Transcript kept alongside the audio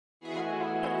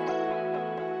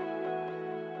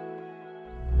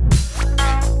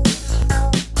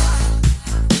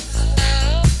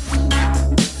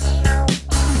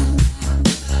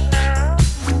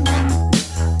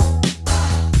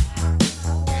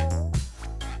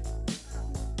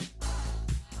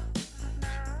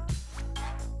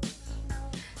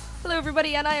Hello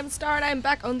everybody, and I am Star, and I am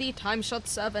back on the TimeShot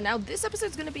server. Now this episode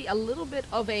is going to be a little bit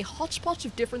of a hodgepodge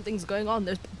of different things going on.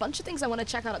 There's a bunch of things I want to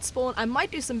check out at spawn. I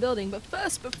might do some building, but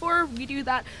first, before we do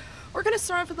that, we're going to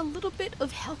start off with a little bit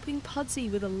of helping Pudsey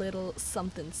with a little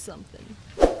something something.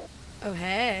 Oh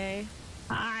hey.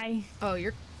 Hi. Oh,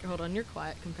 hold on, you're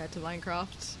quiet compared to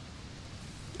Minecraft.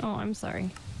 Oh, I'm sorry.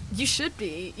 You should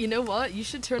be. You know what? You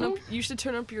should turn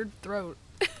up your throat.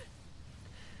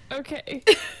 Okay.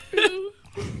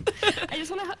 I just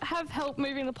want to have help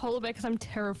moving the polar bear because I'm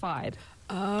terrified.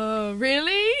 Oh,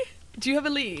 really? Do you have a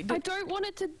lead? I don't want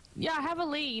it to... Yeah, I have a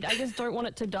lead. I just don't want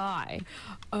it to die.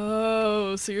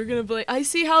 Oh, so you're gonna blame... I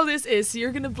see how this is. So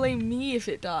you're gonna blame me if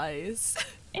it dies.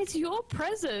 It's your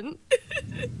present.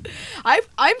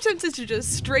 I'm tempted to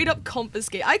just straight up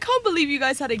confiscate. I can't believe you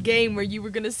guys had a game where you were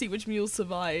gonna see which mule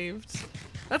survived.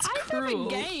 That's cruel.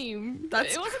 I have a game.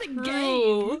 That's it wasn't cruel.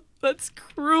 a game. That's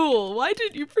cruel. Why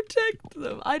didn't you protect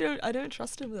them? I don't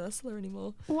trust him with Ursula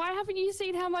anymore. Why haven't you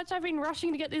seen how much I've been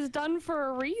rushing to get this done for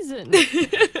a reason?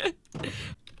 If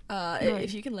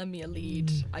you can lend me a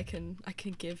lead, I can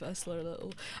give Ursula a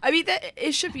little. I mean,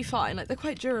 it should be fine. Like, they're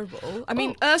quite durable. I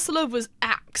mean, Ursula was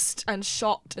axed and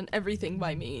shot and everything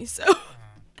by me, so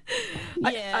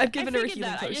yeah, I've given her a healing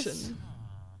that. potion.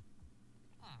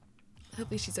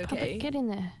 Hopefully she's okay. Get in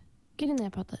there. Get in there,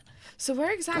 Podlet. So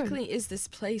where exactly is this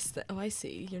place that... Oh, I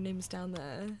see. Your name's down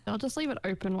there. I'll just leave it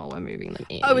open while we're moving them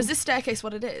in. Oh, is this staircase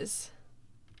what it is?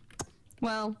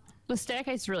 Well, the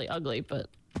staircase is really ugly, but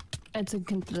Edson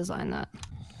can design that.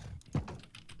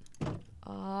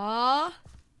 Ah.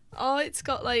 Oh, it's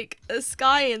got like a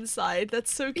sky inside.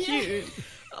 That's so cute. Yeah.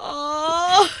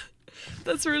 Oh,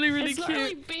 that's really It's cute. not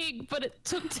really big, but it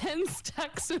took 10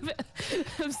 stacks of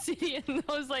obsidian.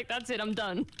 I was like, that's it, I'm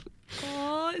done.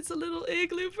 Oh, it's a little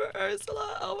igloo for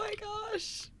Ursula. Oh my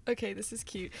gosh. Okay, this is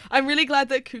cute. I'm really glad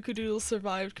that Cuckoo-Doodles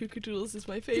survived. Cuckoo-Doodles is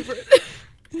my favorite.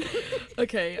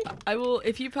 Okay, I will,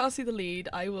 if you pass me the lead,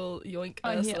 I will yoink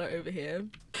Ursula over here.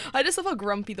 I just love how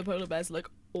grumpy the polar bears look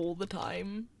all the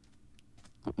time.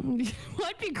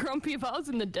 I'd be grumpy if I was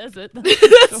in the desert.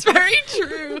 That's very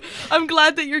true. I'm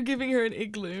glad that you're giving her an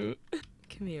igloo.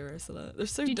 Come here, Ursula. They're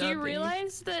so Did derpy. you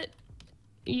realize that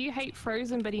you hate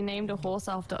Frozen, but he named a horse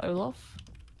after Olaf?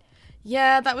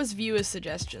 Yeah, that was viewer's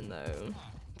suggestion though,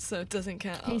 so it doesn't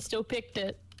count. He still picked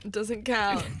it. It doesn't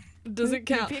count. It doesn't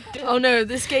count. picked it. Oh no,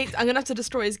 this gate. I'm gonna have to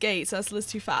destroy his gate. So Ursula's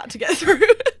too fat to get through.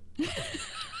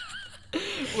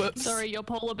 Whoops. Sorry, your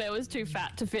polar bear was too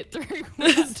fat to fit through.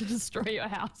 We had to destroy your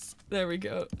house. There we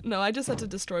go. No, I just had to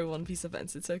destroy one piece of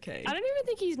fence. It's okay. I don't even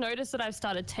think he's noticed that I've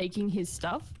started taking his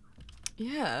stuff.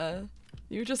 Yeah.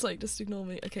 You were just like, just ignore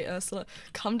me. Okay, Ursula,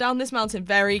 come down this mountain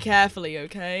very carefully,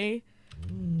 okay?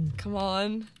 Come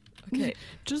on. Okay.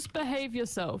 Just behave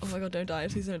yourself. Oh my god, don't die.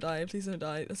 Please don't die. Please don't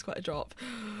die. That's quite a drop.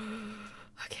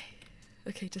 Okay.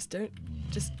 Okay, just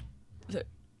look,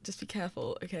 just be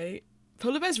careful, okay?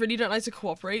 Polar bears really don't like to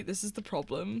cooperate. This is the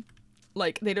problem.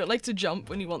 Like, they don't like to jump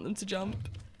when you want them to jump.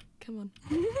 Come on.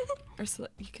 Ursula,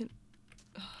 you can...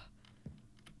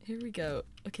 Here we go.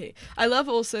 Okay. I love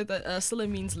also that Ursula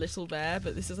means little bear,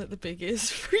 but this is like the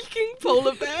biggest freaking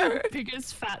polar bear.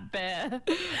 Biggest fat bear.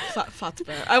 Fat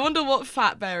bear. I wonder what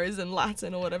fat bear is in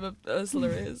Latin or whatever Ursula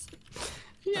is.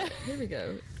 Yeah. Here we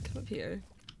go. Come up here.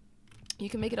 You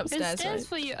can make it upstairs, There's stairs right?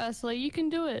 for you, Ursula. You can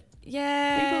do it.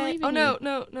 Yay! believe Oh in no, you.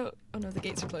 no, no. Oh no, the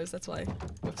gates are closed, that's why.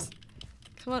 Whoops.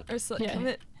 Come on, Ursula, Yeah. come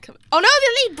in. Come. Oh no,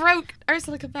 the lead broke!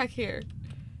 Ursula, come back here.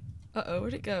 Uh-oh,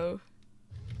 where'd it go?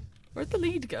 Where'd the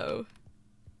lead go?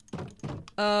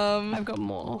 I've got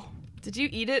more. Did you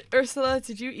eat it, Ursula?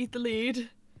 Did you eat the lead?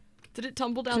 Did it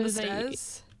tumble down the Did they-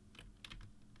 stairs?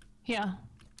 Yeah.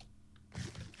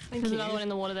 Thank There's you. another one in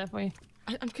the water there for you.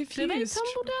 I'm confused. Did they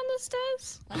tumble down the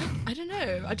stairs? I don't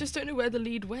know. I just don't know where the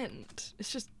lead went. It's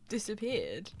just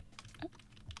disappeared.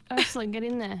 Ursula, get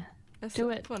in there. Do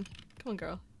it. Come on,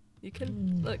 girl. You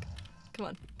can look. Come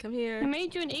on, come here. I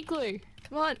made you an igloo.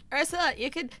 Come on, Ursula. You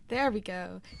could. There we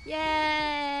go.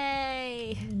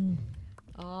 Yay!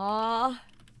 Aww.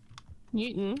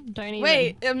 Newton, don't even.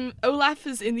 Wait. Olaf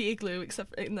is in the igloo,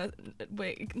 except in that.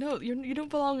 Wait. No, you don't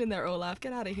belong in there, Olaf.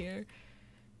 Get out of here.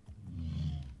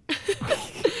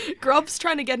 Grob's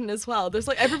trying to get in as well. There's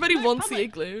like everybody No, wants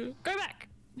Public. the igloo. Go back.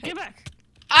 Get back.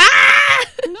 Ah!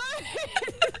 No.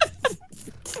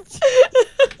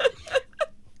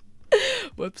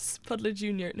 Whoops, Puddler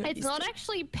Jr. No, It's not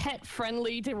actually pet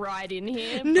friendly to ride in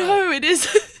here. No, it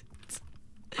isn't.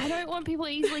 I don't want people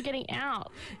easily getting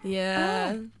out.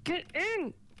 Yeah. Oh, get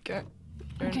in. Go.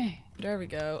 Okay. There we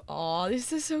go. Aw,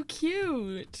 this is so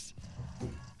cute.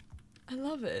 I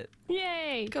love it.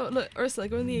 Yay. Go, look, Ursula,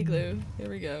 go in the igloo. Here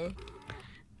we go.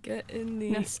 Get in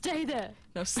the... Now stay there.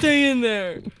 Now stay in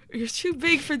there. You're too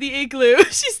big for the igloo.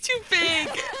 She's too big.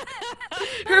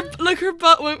 Her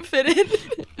butt won't fit in.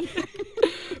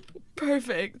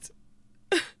 Perfect.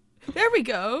 There we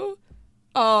go.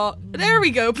 Oh, there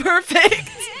we go. Perfect.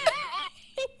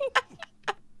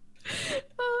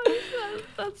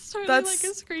 That's totally like a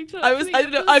screenshot. I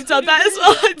don't know. I've done that as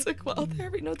well. I took well.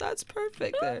 There we go. That's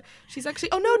perfect. There. She's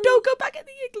actually. Oh no! Don't go back in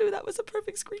the igloo. That was a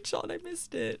perfect screenshot, and I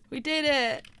missed it. We did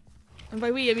it. And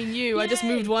by we, I mean you. Yay. I just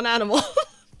moved one animal.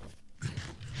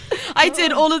 I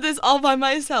did all of this all by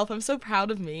myself. I'm so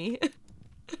proud of me.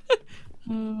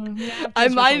 I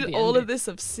mined all of this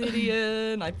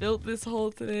obsidian. I built this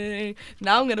whole thing.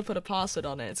 Now I'm gonna put a password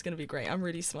on it. It's gonna be great. I'm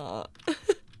really smart.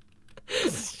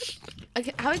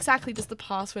 Okay, how exactly does the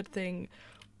password thing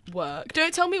work?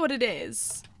 Don't tell me what it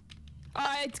is.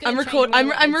 I'm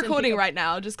recording right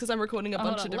now just because I'm recording a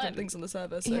bunch of different things on the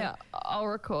server. So. Yeah, I'll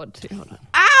record too. Hold on.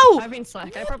 Ow! I've been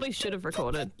slack. I probably should have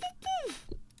recorded.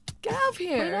 Get out of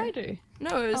here. What did I do?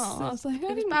 No, it was, I was like,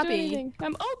 I didn't do anything.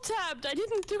 I'm alt-tabbed. I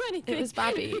didn't do anything. It was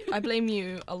Babby. I blame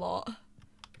you a lot.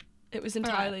 It was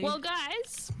entirely... Right. Well,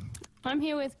 guys, I'm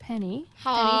here with Penny.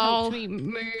 Oh. Penny helped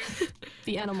me move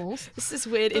the animals. This is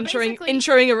weird,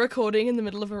 introing a recording in the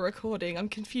middle of a recording. I'm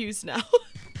confused now.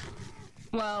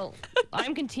 Well,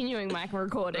 I'm continuing my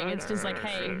recording. It's just like,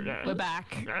 hey, we're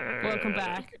back. Welcome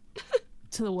back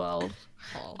to the world.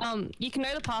 Oh. You can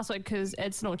know the password because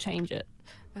Edson will change it.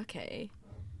 Okay.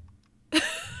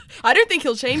 I don't think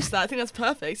he'll change that. I think that's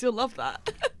perfect. He'll love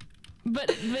that. But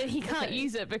he can't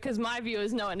use it because my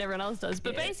viewers know it and everyone else does.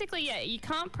 But basically, yeah, you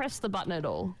can't press the button at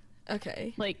all.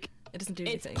 Okay. Like, it doesn't do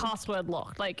anything. It's password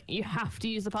locked. Like, you have to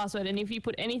use the password, and if you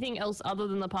put anything else other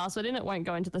than the password in, it won't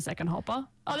go into the second hopper.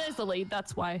 Oh, there's the lead.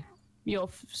 That's why your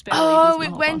spare lead is in the it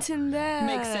hopper. Went in there.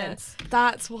 Makes sense.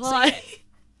 That's why. So,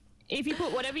 if you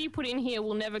put whatever you put in here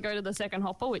will never go to the second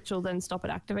hopper, which will then stop it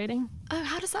activating. Oh,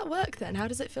 how does that work then? How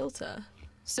does it filter?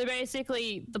 So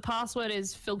basically, the password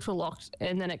is filter locked,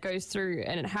 and then it goes through,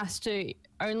 and it has to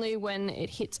only when it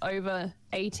hits over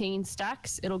 18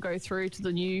 stacks, it'll go through to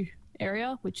the new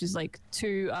area, which is like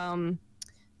 2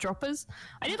 droppers.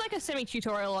 I did like a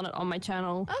semi-tutorial on it on my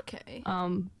channel. Okay.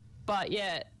 But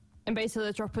yeah, and basically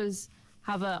the droppers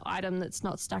have an item that's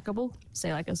not stackable,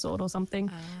 say like a sword or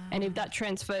something, and if that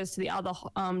transfers to the other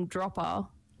dropper,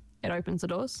 it opens the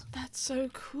doors. That's so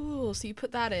cool. So you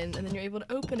put that in, and then you're able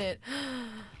to open it.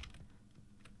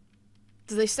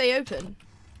 Do they stay open?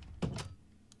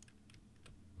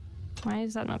 Why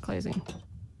is that not closing?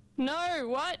 No,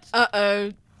 what?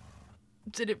 Uh-oh.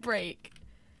 Did it break?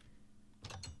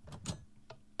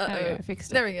 Uh-oh. I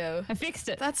fixed it. There we go. I fixed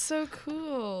it. That's so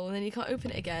cool. And then you can't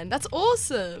open it again. That's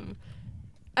awesome.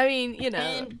 I mean, you know.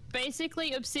 And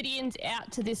basically, obsidian's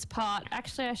out to this part.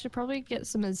 Actually, I should probably get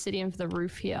some obsidian for the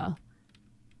roof here.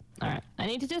 Alright, I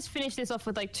need to just finish this off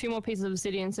with like 2 more pieces of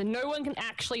obsidian so no one can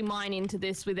actually mine into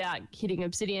this without hitting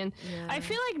obsidian. Yeah. I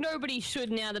feel like nobody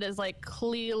should now that it's like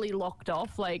clearly locked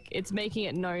off. Like, it's making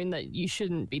it known that you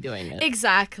shouldn't be doing it.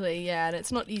 Exactly, yeah, and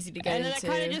it's not easy to get into. And then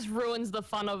it kind of just ruins the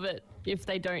fun of it if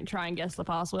they don't try and guess the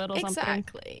password or something.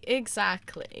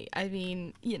 Exactly. I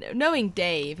mean, you know, knowing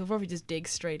Dave, he'll probably just dig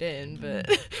straight in, but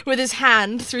with his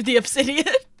hand through the obsidian.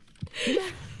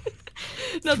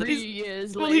 No, 3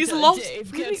 years later, he's lost.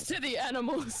 Dave gets to the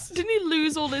animals. Didn't he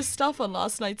lose all his stuff on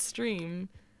last night's stream?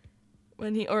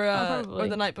 When he or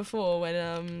the night before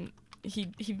when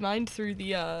he mined through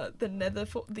the nether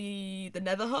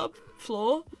hub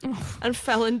floor and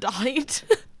fell and died.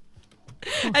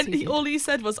 And all he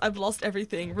said was, "I've lost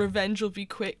everything. Revenge will be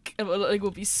quick and will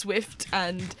be swift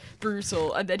and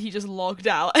brutal." And then he just logged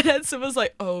out. And Edson was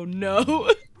like, "Oh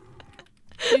no."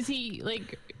 Is he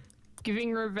like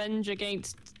giving revenge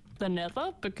against the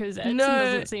nether? Because Edson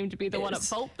doesn't seem to be the one at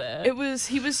fault there.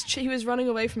 He was running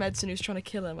away from Edson, who was trying to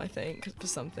kill him, I think, for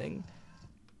something.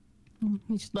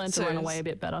 He should learn to run away a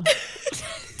bit better.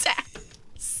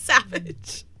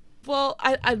 Savage. Well,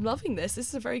 I'm loving this. This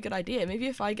is a very good idea. Maybe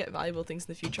if I get valuable things in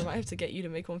the future, I might have to get you to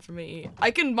make one for me.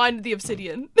 I can mine the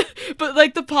obsidian, but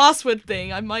like the password thing,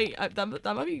 that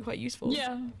might be quite useful.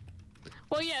 Yeah.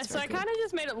 Well, yeah, so I kind of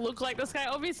just made it look like this guy.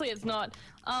 Obviously, it's not.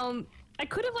 I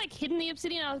could have, like, hidden the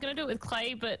obsidian. I was going to do it with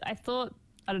clay, but I thought,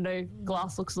 I don't know,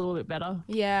 glass looks a little bit better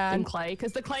than clay,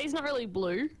 because the clay's not really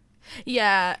blue.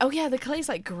 Yeah. Oh, yeah, the clay's,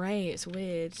 like, grey. It's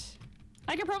weird.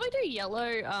 I could probably do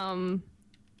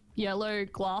yellow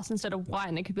glass instead of white,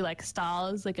 and it could be, like,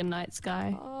 stars, like a night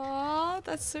sky. Oh,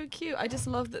 that's so cute. I just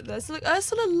love that. Look,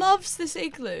 Ursula loves this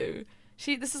igloo.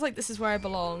 This is where I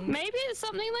belong. Maybe it's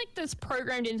something like that's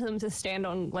programmed into them to stand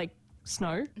on like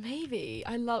snow. Maybe.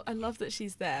 I love that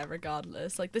she's there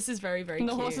regardless. Like, this is very, very And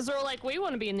the cute. horses are all like, we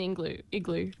want to be in the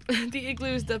igloo. The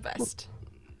igloo is the best.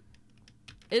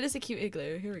 It is a cute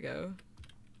igloo. Here we go.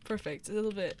 Perfect. A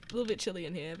little bit chilly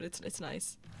in here, but it's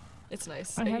nice. It's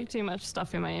nice. I have too much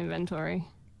stuff in my inventory.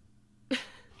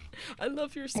 I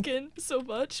love your skin so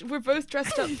much. We're both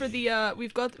dressed up for the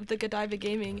we've got the Godiva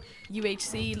Gaming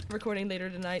UHC recording later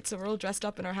tonight, so we're all dressed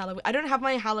up in our Halloween. I don't have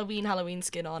my Halloween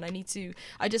skin on.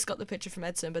 I just got the picture from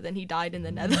Edson, but then he died in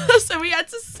the nether, so we had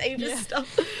to save his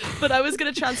stuff. But I was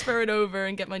gonna transfer it over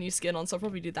and get my new skin on, so I'll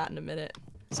probably do that in a minute.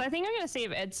 So I think I'm gonna see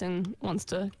if Edson wants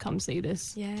to come see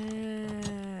this.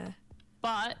 Yeah.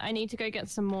 But I need to go get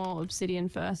some more obsidian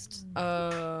first.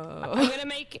 Oh. I'm gonna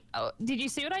make. Oh, did you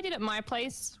see what I did at my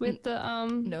place with the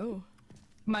No.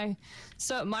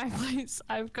 So at my place,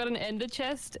 I've got an ender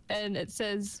chest, and it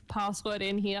says password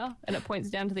in here, and it points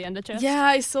down to the ender chest. Yeah,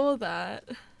 I saw that.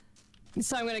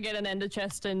 So I'm gonna get an ender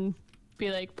chest and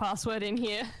be like, password in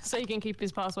here, so he can keep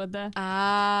his password there.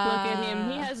 Ah. Look at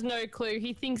him. He has no clue.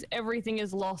 He thinks everything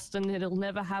is lost and it'll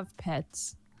never have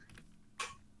pets.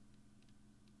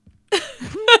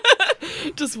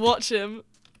 Just watch him.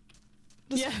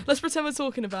 Yeah. Let's pretend we're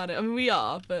talking about it. I mean, we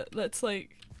are, but let's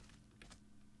like.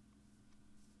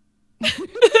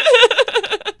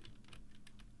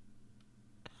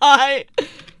 Hi.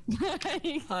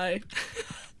 Hi.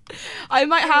 I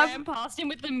might I have. ran past him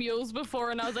with the mules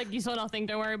before, and I was like, "You saw nothing.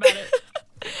 Don't worry about it."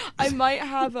 I might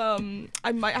have a.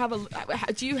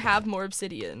 Do you have more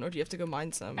obsidian, or do you have to go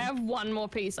mine some? I have one more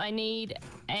piece. I need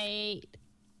 8,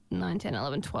 9, 10,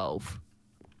 11, 12.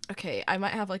 Okay, I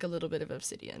might have like a little bit of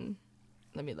obsidian.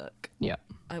 Let me look. Yeah.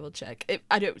 I will check.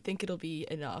 I don't think it'll be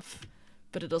enough,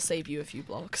 but it'll save you a few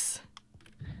blocks.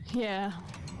 Yeah.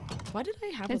 Why did I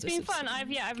have all It's this been fun.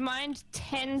 I've mined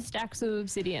 10 stacks of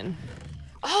obsidian.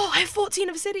 Oh, I have 14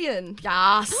 obsidian.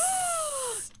 Yes.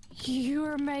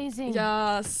 You're amazing.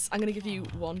 Yes. I'm gonna give you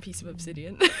one piece of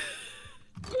obsidian.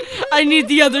 I need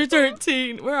the other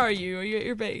 13. Where are you? Are you at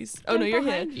your base? Oh no, you're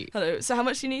here. You. Hello. So how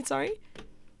much do you need? Sorry.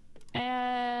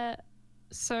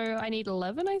 So I need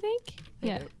 11, I think.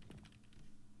 Yeah. Okay.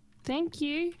 Thank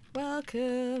you.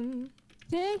 Welcome.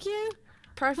 Thank you.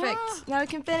 Perfect. Ah. Now we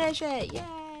can finish it.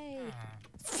 Yay.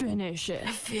 Finish it.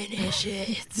 Finish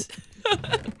it.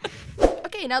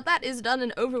 Okay, now that is done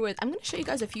and over with, I'm going to show you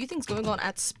guys a few things going on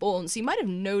at spawn. So you might have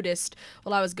noticed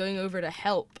while I was going over to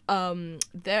help,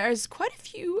 there's quite a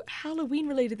few Halloween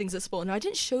related things at spawn. Now I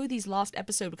didn't show these last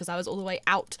episode because I was all the way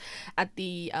out at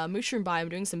the mushroom biome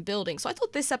doing some building. So I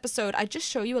thought this episode I'd just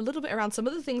show you a little bit around some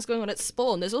of the things going on at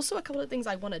spawn. There's also a couple of things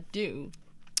I want to do.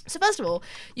 So first of all,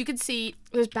 you can see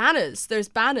there's banners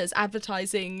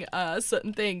advertising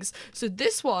certain things. So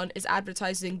this one is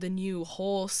advertising the new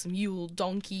horse, mule,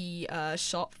 donkey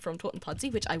shop from Tort and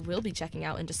Pudsey, which I will be checking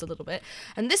out in just a little bit.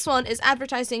 And this one is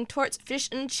advertising Tort's Fish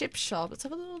and Chip Shop. Let's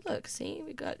have a little look. See,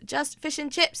 we got Just Fish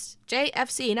and Chips,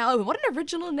 JFC. Now, what an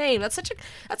original name. That's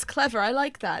clever. I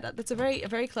like that. That's a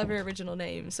very clever original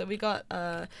name. So we got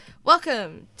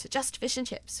welcome to Just Fish and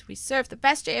Chips. We serve the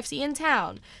best JFC in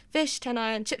town. Fish 10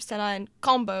 iron, chips 10 iron,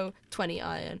 combo 20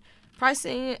 iron.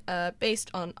 Pricing based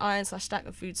on iron / stack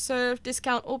of food served.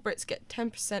 Discount, all Brits get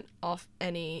 10% off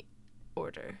any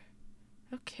order.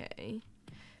 Okay.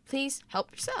 Please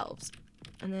help yourselves.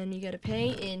 And then you gotta pay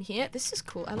in here. This is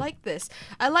cool. I like this.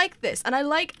 And I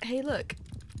like, hey look.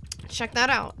 Check that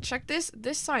out. Check this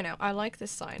sign out. I like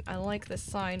this sign. I like this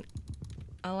sign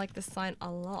a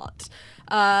lot.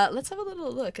 Let's have a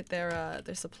little look at their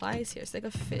supplies here. So they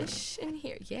got fish in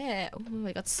here. Yeah. Oh,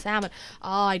 they got salmon.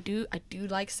 Oh, I do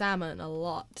like salmon a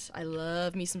lot. I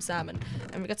love me some salmon.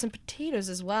 And we got some potatoes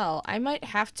as well. I might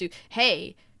have to.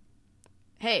 Hey,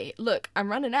 look, I'm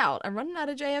running out. I'm running out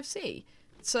of JFC.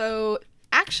 So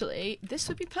actually, this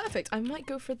would be perfect. I might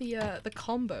go for the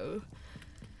combo.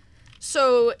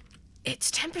 So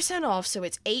it's 10% off. So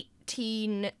it's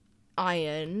 18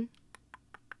 iron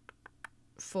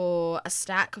for a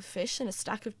stack of fish and a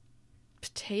stack of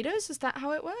potatoes. Is that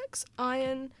how it works?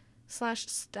 Iron /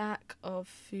 stack of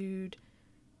food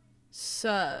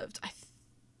served. I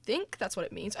think that's what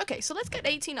it means. Okay, so let's get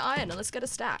 18 iron and let's get a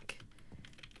stack.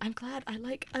 I'm glad. I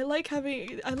like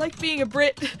being a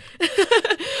Brit.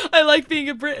 I like being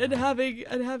a Brit and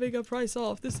having a price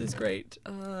off. This is great.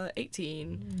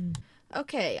 18.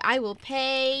 Okay, I will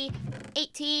pay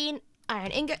 18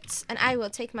 iron ingots, and I will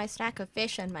take my stack of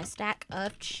fish and my stack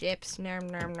of chips. Nom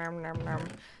nom nom nom nom.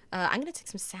 I'm gonna take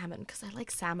some salmon because I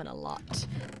like salmon a lot,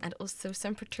 and also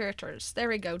some potatoes. There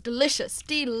we go, delicious,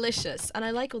 delicious. And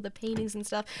I like all the paintings and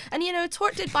stuff. And you know,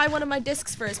 Tort did buy one of my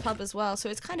discs for his pub as well, so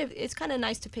it's kind of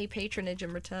nice to pay patronage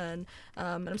in return.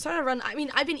 And I'm starting to run. I mean,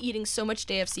 I've been eating so much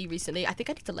JFC recently. I think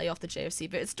I need to lay off the JFC,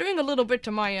 but it's doing a little bit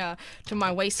to my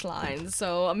waistline.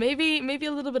 So maybe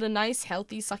a little bit of nice,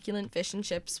 healthy, succulent fish and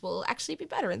chips will actually be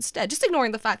better instead. Just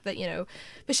ignoring the fact that, you know,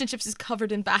 fish and chips is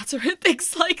covered in batter and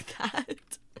things like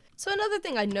that. So another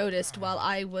thing I noticed while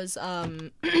I was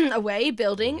away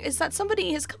building is that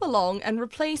somebody has come along and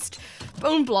replaced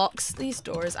bone blocks. These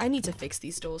doors, I need to fix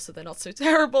these doors so they're not so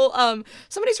terrible.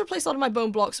 Somebody's replaced all of my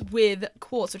bone blocks with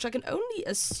quartz, which I can only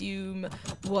assume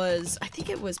was, I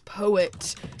think it was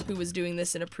Poet who was doing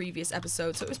this in a previous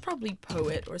episode. So it was probably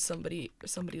Poet or somebody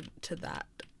to that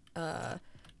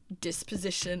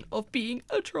disposition of being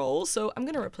a troll. So I'm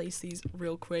gonna replace these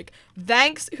real quick.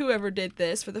 Thanks whoever did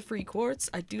this for the free quartz.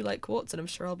 I do like quartz and I'm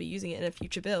sure I'll be using it in a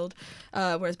future build,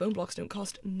 whereas bone blocks don't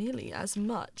cost nearly as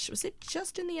much. Was it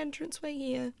just in the entranceway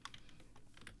here?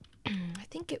 I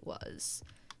think it was.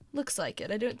 Looks like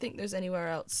it. I don't think there's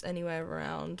anywhere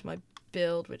around my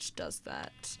build which does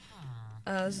that.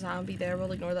 Zombie there,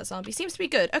 we'll ignore that zombie. Seems to be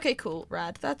good. Okay, cool,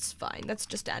 rad. That's fine. That's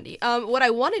just dandy. What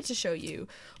I wanted to show you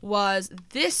was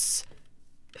this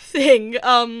thing.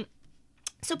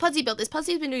 So Pudsey built this.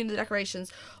 Pudsey's been doing the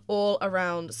decorations all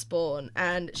around spawn,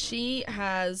 and she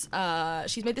has,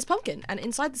 she's made this pumpkin, and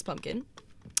inside this pumpkin,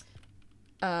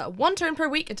 1 turn per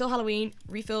week until Halloween,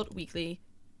 refilled weekly,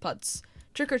 Puds.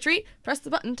 Trick or treat, press the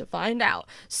button to find out.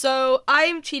 So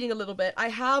I'm cheating a little bit. I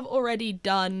have already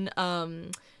done,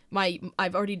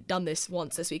 I've already done this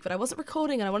once this week, but I wasn't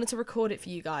recording and I wanted to record it for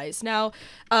you guys. Now,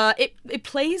 it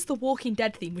plays the Walking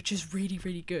Dead theme, which is really,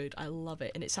 really good. I love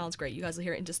it and it sounds great. You guys will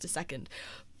hear it in just a second.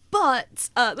 But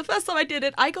the first time I did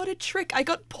it, I got a trick. I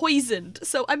got poisoned.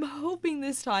 So I'm hoping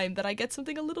this time that I get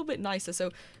something a little bit nicer.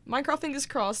 So Minecraft fingers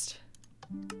crossed.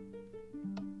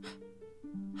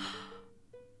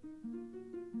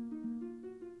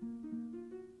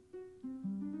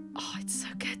 Oh, it's so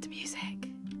good, the music.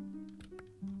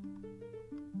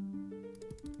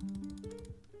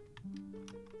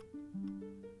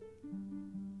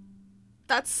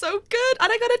 That's so good, and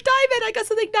I got a diamond. I got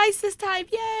something nice this time.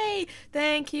 Yay!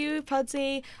 Thank you,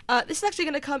 Pudsey. This is actually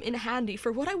gonna come in handy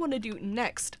for what I want to do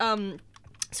next.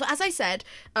 So as I said,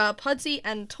 Pudsey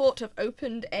and Tort have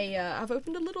opened a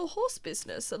little horse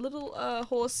business, a little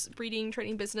horse breeding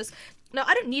training business. Now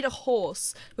I don't need a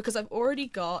horse because I've already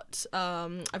got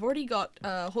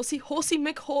Horsey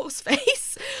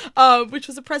McHorseface, which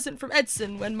was a present from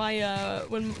Edson when my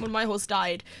when my horse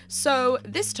died. So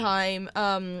this time,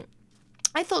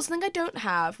 I thought something I don't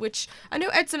have, which I know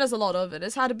Edson has a lot of and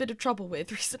has had a bit of trouble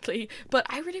with recently, but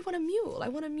I really want a mule. I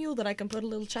want a mule that I can put a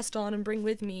little chest on and bring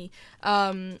with me.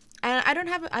 And I don't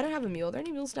have a mule. Are there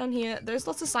any mules down here? There's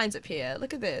lots of signs up here.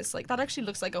 Look at this. Like, that actually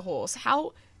looks like a horse.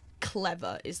 How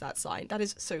clever is that sign? That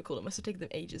is so cool. It must have taken them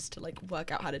ages to, like,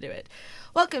 work out how to do it.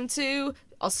 Welcome to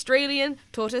Australian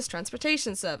Tortoise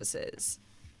Transportation Services.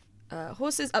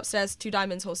 Horses upstairs, 2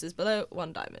 diamonds. Horses below,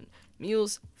 1 diamond.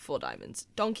 Mules, 4 diamonds.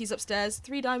 Donkeys upstairs,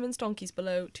 3 diamonds. Donkeys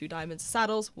below, 2 diamonds.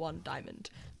 Saddles, 1 diamond.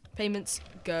 Payments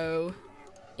go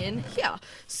in here.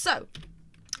 So,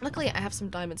 luckily I have some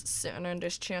diamonds sitting under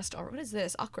this chest. Or what is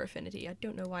this? Aqua Affinity. I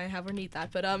don't know why I have or need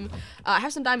that. But I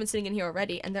have some diamonds sitting in here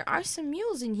already, and there are some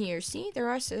mules in here. See,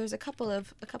 there's a couple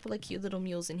of cute little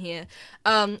mules in here.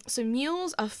 So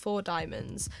mules are 4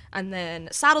 diamonds, and then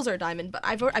saddles are a diamond. But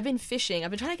I've been fishing.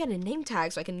 I've been trying to get a name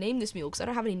tag so I can name this mule because I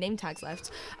don't have any name tags left.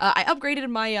 I upgraded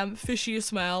my fishy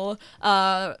smell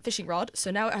fishing rod, so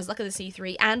now it has Luck of the Sea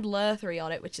 3 and Lure 3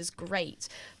 on it, which is great.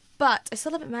 But I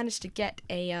still haven't managed to get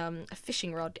a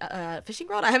fishing rod. I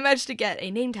haven't managed to get a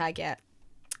name tag yet.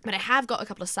 But I have got a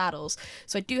couple of saddles,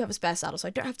 so I do have a spare saddle, so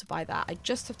I don't have to buy that. I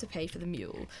just have to pay for the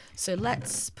mule. So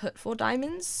let's put 4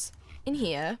 diamonds in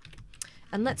here,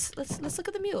 and let's look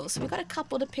at the mules. So we've got a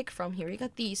couple to pick from here. We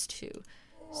got these 2.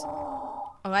 So,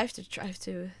 oh, I have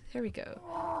to. Here we go.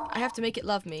 I have to make it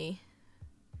love me.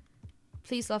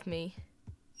 Please love me.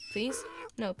 Please?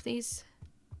 No, please.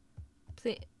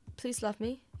 Please love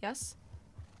me. Yes?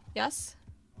 Yes?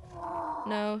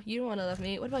 No, you don't want to love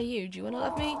me. What about you? Do you want to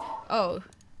love me? Oh,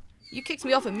 you kicked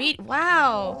me off of meat.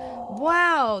 Wow.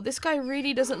 Wow, this guy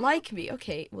really doesn't like me.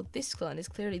 Okay, well, this one is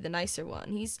clearly the nicer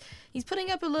one. He's putting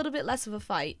up a little bit less of a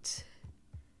fight.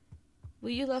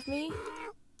 Will you love me?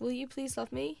 Will you please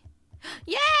love me?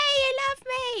 Yay, you love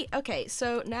me! Okay,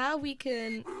 so now we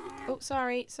can... Oh,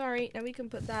 sorry. Now we can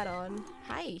put that on.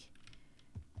 Hi.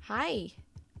 Hi.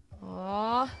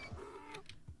 Aww.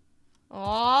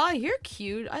 Aw, you're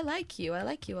cute. I like you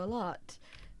a lot.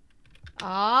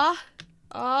 Ah.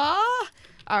 Ah.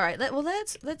 All right.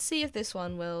 Let's see if this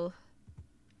one will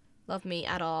love me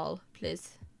at all,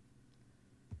 please.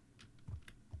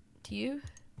 Do you?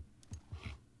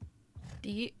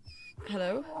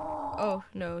 Hello? Oh,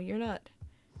 no, you're not.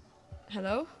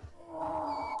 Hello?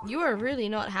 You are really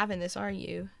not having this, are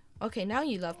you? Okay, now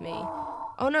you love me.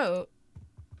 Oh, no.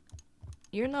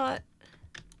 You're not.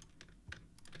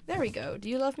 There we go. Do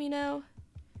you love me now?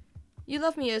 You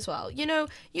love me as well. You know,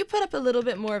 you put up a little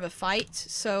bit more of a fight,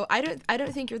 so I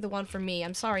don't think you're the one for me.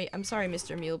 I'm sorry,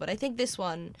 Mr. Mule, but I think this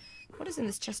one... What is in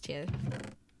this chest here?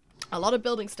 A lot of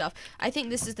building stuff. I think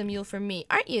this is the mule for me.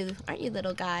 Aren't you,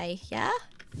 little guy? Yeah?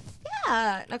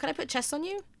 Yeah. Now, can I put chests on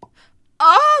you?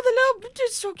 Oh, the little... You're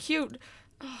so cute.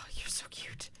 Oh, you're so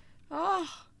cute. Oh.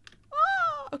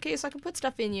 Oh. Okay, so I can put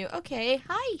stuff in you. Okay.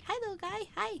 Hi. Hi, little guy.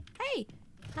 Hi. Hey.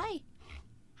 Hi.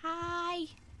 Hi.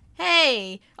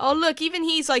 Hey. Oh, look, even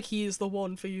he's like, he is the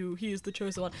one for you. He is the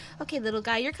chosen one. Okay, little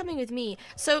guy, you're coming with me.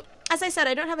 So, as I said,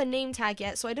 I don't have a name tag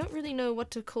yet, so I don't really know what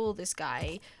to call this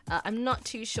guy. I'm not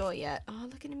too sure yet. Oh,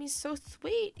 look at him. He's so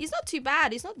sweet. He's not too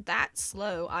bad. He's not that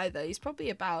slow either. He's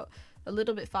probably about a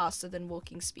little bit faster than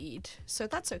walking speed. So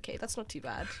that's okay. That's not too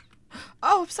bad.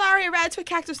 Oh, sorry. I ran into a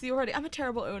cactus with you already. I'm a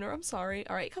terrible owner. I'm sorry.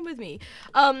 All right, come with me.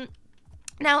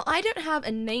 Now, I don't have a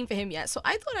name for him yet, so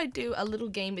I thought I'd do a little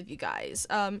game with you guys.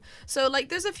 So, like,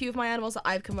 there's a few of my animals that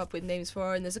I've come up with names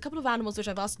for, and there's a couple of animals which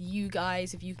I've asked you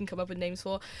guys if you can come up with names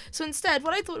for. So instead,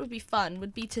 what I thought would be fun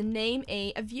would be to name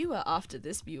a viewer after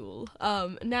this mule.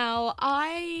 Now,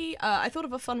 I thought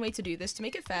of a fun way to do this to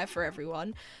make it fair for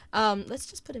everyone. Let's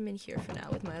just put him in here for now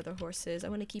with my other horses. I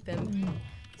want to keep him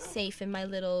safe in my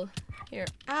little... Here.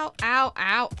 Ow, ow,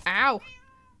 ow, ow.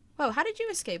 Whoa, how did you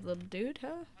escape, little dude,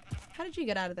 huh? How did you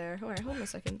get out of there? Alright, hold on a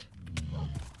second.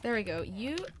 There we go.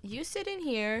 You sit in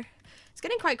here. It's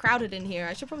getting quite crowded in here.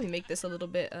 I should probably make this a little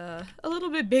bit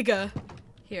bigger.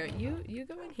 Here, you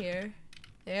go in here.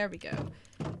 There we go.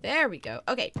 There we go.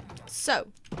 Okay, so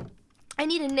I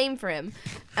need a name for him,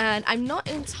 and I'm not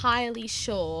entirely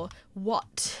sure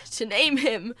what to name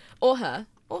him or her.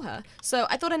 So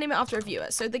I thought I'd name it after a viewer.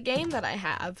 So the game that I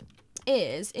have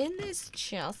is in this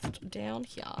chest down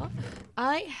here.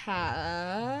 I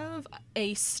have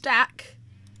a stack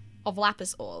of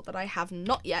lapis ore that I have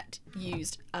not yet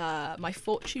used my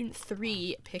Fortune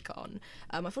 3 pick on.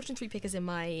 My Fortune 3 pick is in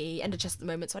my ender chest at the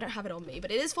moment, so I don't have it on me, but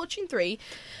it is Fortune 3,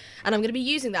 and I'm going to be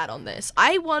using that on this.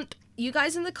 I want you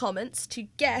guys in the comments to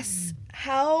guess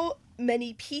how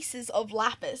many pieces of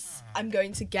lapis I'm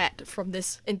going to get from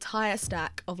this entire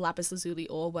stack of lapis lazuli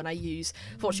ore when I use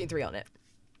Fortune 3 on it.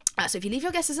 So if you leave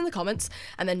your guesses in the comments,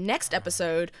 and then next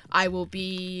episode I will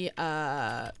be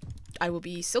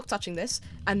silk touching this,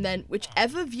 and then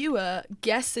whichever viewer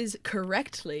guesses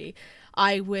correctly,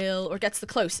 I will, or gets the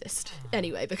closest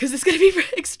anyway, because it's going to be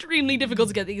extremely difficult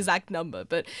to get the exact number,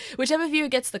 but whichever viewer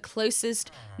gets the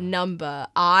closest number,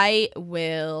 I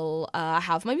will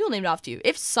have my mule named after you.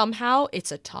 If somehow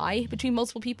it's a tie between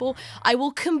multiple people, I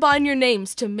will combine your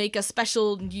names to make a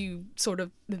special new sort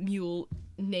of mule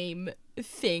name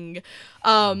thing.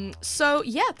 So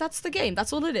yeah, that's the game.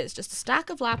 That's all it is. Just a stack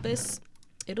of lapis.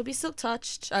 It'll be silk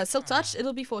touched,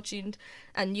 it'll be fortuned,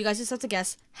 and you guys just have to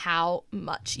guess how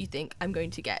much you think I'm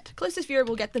going to get. Closest viewer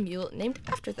will get the mule named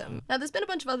after them. Now, there's been a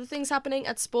bunch of other things happening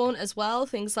at spawn as well.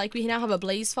 Things like we now have a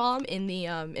blaze farm in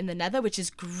the nether, which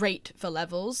is great for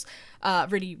levels.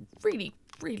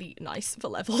 Really nice for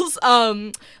levels.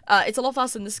 It's a lot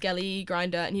faster than the skelly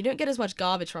grinder, and you don't get as much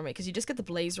garbage from it because you just get the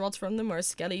blaze rods from them,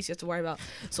 whereas skellies you have to worry about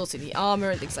sorting the armor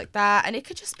and things like that, and it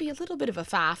could just be a little bit of a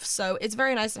faff. So it's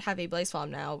very nice to have a blaze farm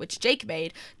now, which Jake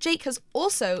made. Jake has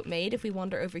also made, if we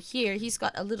wander over here, he's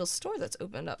got a little store that's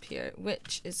opened up here,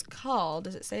 which is called,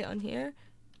 does it say it on here?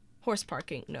 Horse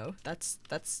parking. No, that's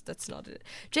not it.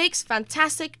 Jake's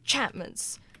Fantastic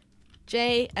Chapments.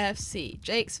 JFC.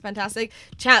 Jake's Fantastic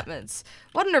Chapments.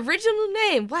 What an original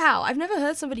name. Wow, I've never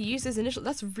heard somebody use this initial.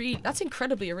 That's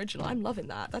incredibly original. I'm loving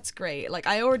that. That's great. Like,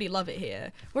 I already love it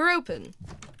here. We're open.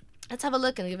 Let's have a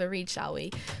look and give a read, shall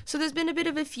we? So there's been a bit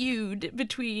of a feud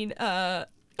between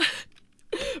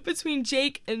between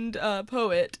Jake and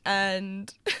Poet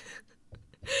and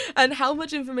and how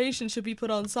much information should be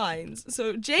put on signs.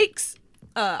 So Jake's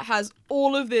has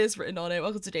all of this written on it.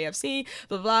 Welcome to JFC,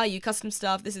 blah, blah, you custom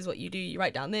stuff, this is what you do, you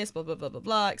write down this, blah, blah, blah, blah,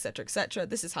 blah, etc, etc.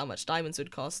 This is how much diamonds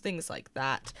would cost, things like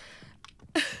that.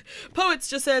 Poets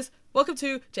just says, welcome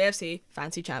to JFC,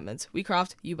 fancy enchantments. We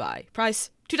craft, you buy.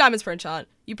 Price, 2 diamonds per enchant.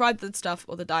 You buy the stuff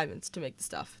or the diamonds to make the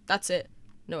stuff. That's it.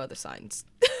 No other signs.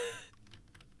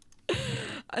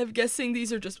 I'm guessing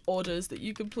these are just orders that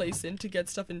you can place in to get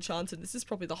stuff enchanted. This is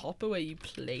probably the hopper where you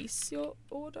place your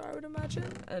order, I would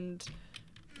imagine. And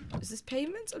is this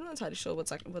payments? I'm not entirely sure what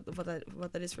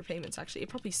that is for payments. Actually, it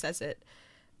probably says it.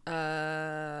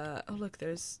 Oh look,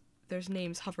 there's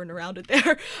names hovering around it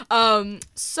there.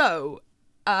 So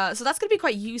that's gonna be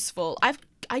quite useful.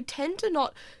 I tend to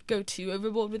not go too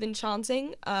overboard with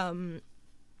enchanting.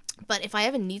 But if I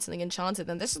ever need something enchanted,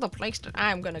 then this is the place that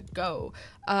I'm gonna go.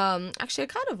 Actually, I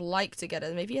kind of like to get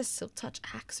maybe a Silk Touch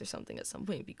axe or something at some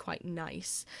point would be quite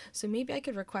nice. So maybe I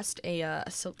could request a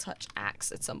Silk Touch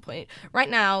axe at some point. Right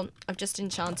now, I've just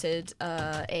enchanted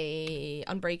a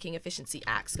Unbreaking Efficiency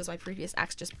axe because my previous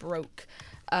axe just broke.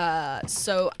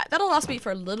 So that'll last me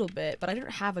for a little bit, but I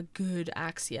don't have a good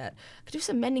axe yet. I could do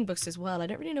some mending books as well. I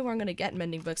don't really know where I'm going to get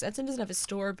mending books. Edson doesn't have his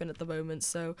store open at the moment,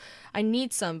 so I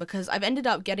need some because I've ended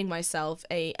up getting myself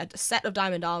a set of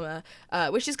diamond armor,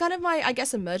 which is kind of my, I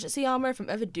guess, emergency armor if I'm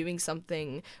ever doing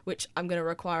something which I'm going to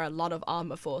require a lot of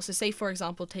armor for. So say, for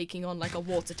example, taking on like a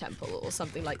water temple or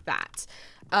something like that.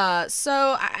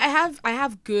 So I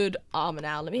have good armor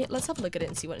now. Let's have a look at it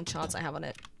and see what enchants I have on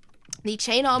it. The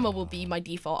chain armor will be my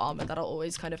default armor that I'll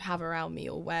always kind of have around me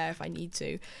or wear if I need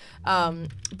to.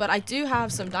 But I do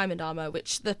have some diamond armor,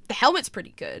 which the helmet's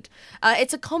pretty good.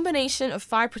 It's a combination of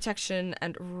fire protection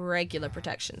and regular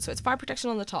protection. So it's fire protection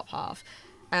on the top half,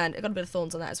 and it got a bit of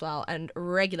thorns on that as well, and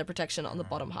regular protection on the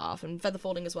bottom half, and feather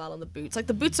falling as well on the boots. Like,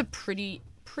 the boots are pretty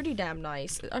damn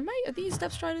nice. Are these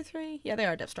Depth Strider 3? Yeah, they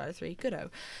are Depth Strider 3. Good-o.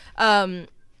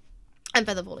 And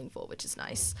feather falling 4, which is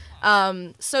nice.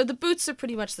 So the boots are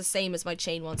pretty much the same as my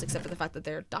chain ones, except for the fact that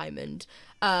they're diamond.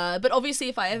 But obviously,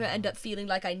 if I ever end up feeling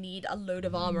like I need a load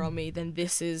of armor on me, then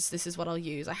this is what I'll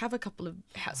use. I have a couple of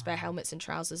spare helmets and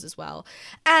trousers as well.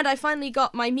 And I finally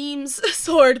got my memes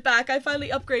sword back. I finally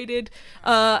upgraded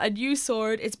a new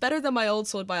sword. It's better than my old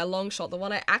sword by a long shot. The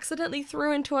one I accidentally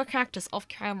threw into a cactus off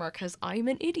camera because I'm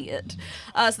an idiot.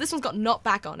 So this one's got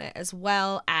knockback on it, as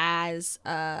well as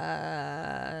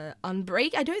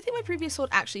Unbreak. I don't think my previous sword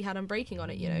actually had Unbreaking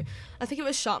on it, you know. I think it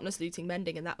was Sharpness, Looting,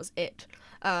 Mending, and that was it.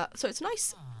 So it's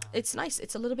nice. It's nice.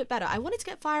 It's a little bit better. I wanted to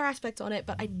get Fire Aspect on it,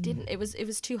 but I didn't. It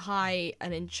was too high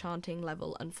an enchanting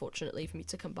level, unfortunately, for me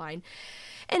to combine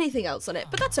anything else on it.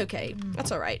 But that's okay.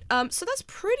 That's all right. So that's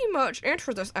pretty much it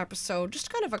for this episode.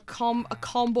 Just kind of a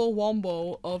combo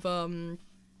wombo of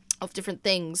different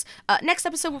things. Next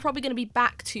episode, we're probably going to be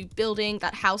back to building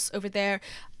that house over there.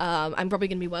 I'm probably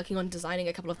going to be working on designing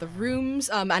a couple of the rooms.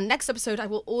 And next episode, I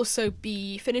will also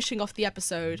be finishing off the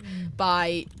episode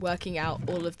by working out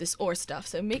all of this ore stuff.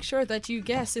 So make sure that you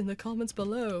guess in the comments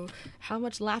below how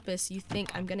much lapis you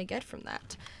think I'm going to get from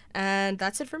that. And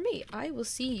that's it for me. I will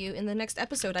see you in the next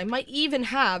episode. I might even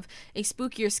have a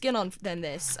spookier skin on than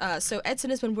this. So Edson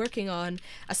has been working on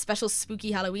a special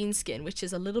spooky Halloween skin, which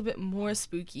is a little bit more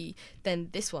spooky than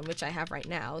this one, which I have right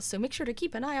now. So make sure to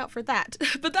keep an eye out for that.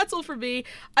 But that's all for me.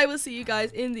 I will see you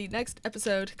guys in the next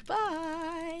episode.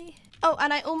 Goodbye. Oh,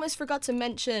 and I almost forgot to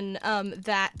mention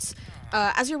that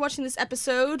as you're watching this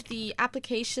episode, the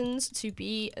applications to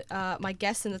be my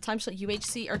guest in the TimeShot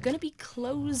UHC are going to be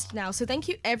closed now. So thank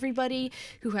you everybody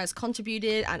who has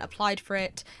contributed and applied for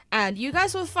it. And you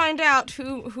guys will find out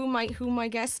who my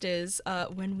guest is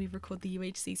when we record the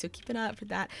UHC. So keep an eye out for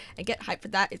that and get hyped for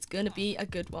that. It's going to be a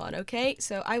good one, okay?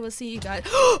 So I will see you guys.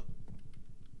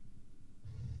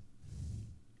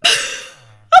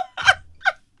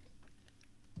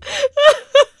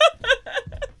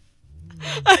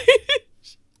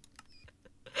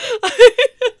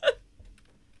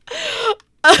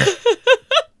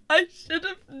 I should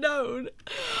have known.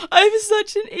 I'm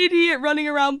such an idiot running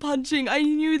around punching. I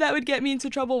knew that would get me into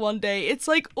trouble one day. It's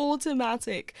like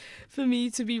automatic for me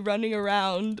to be running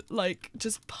around like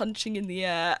just punching in the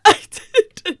air. I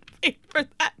didn't wait for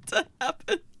that to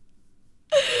happen.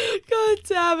 God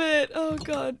damn it. Oh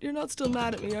god, you're not still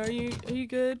mad at me, are you? Are you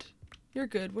good? You're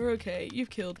good. We're okay. You've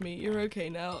killed me. You're okay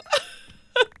now.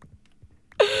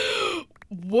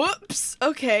 Whoops.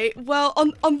 Okay. Well,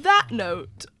 on that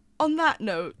note,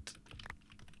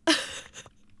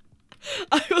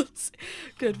 I will say,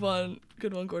 good one,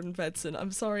 Gordon Fedson.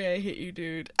 I'm sorry I hit you,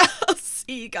 dude. I'll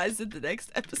see you guys in the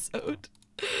next episode.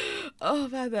 Oh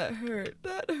man, that hurt.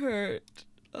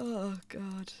 Oh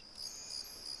god.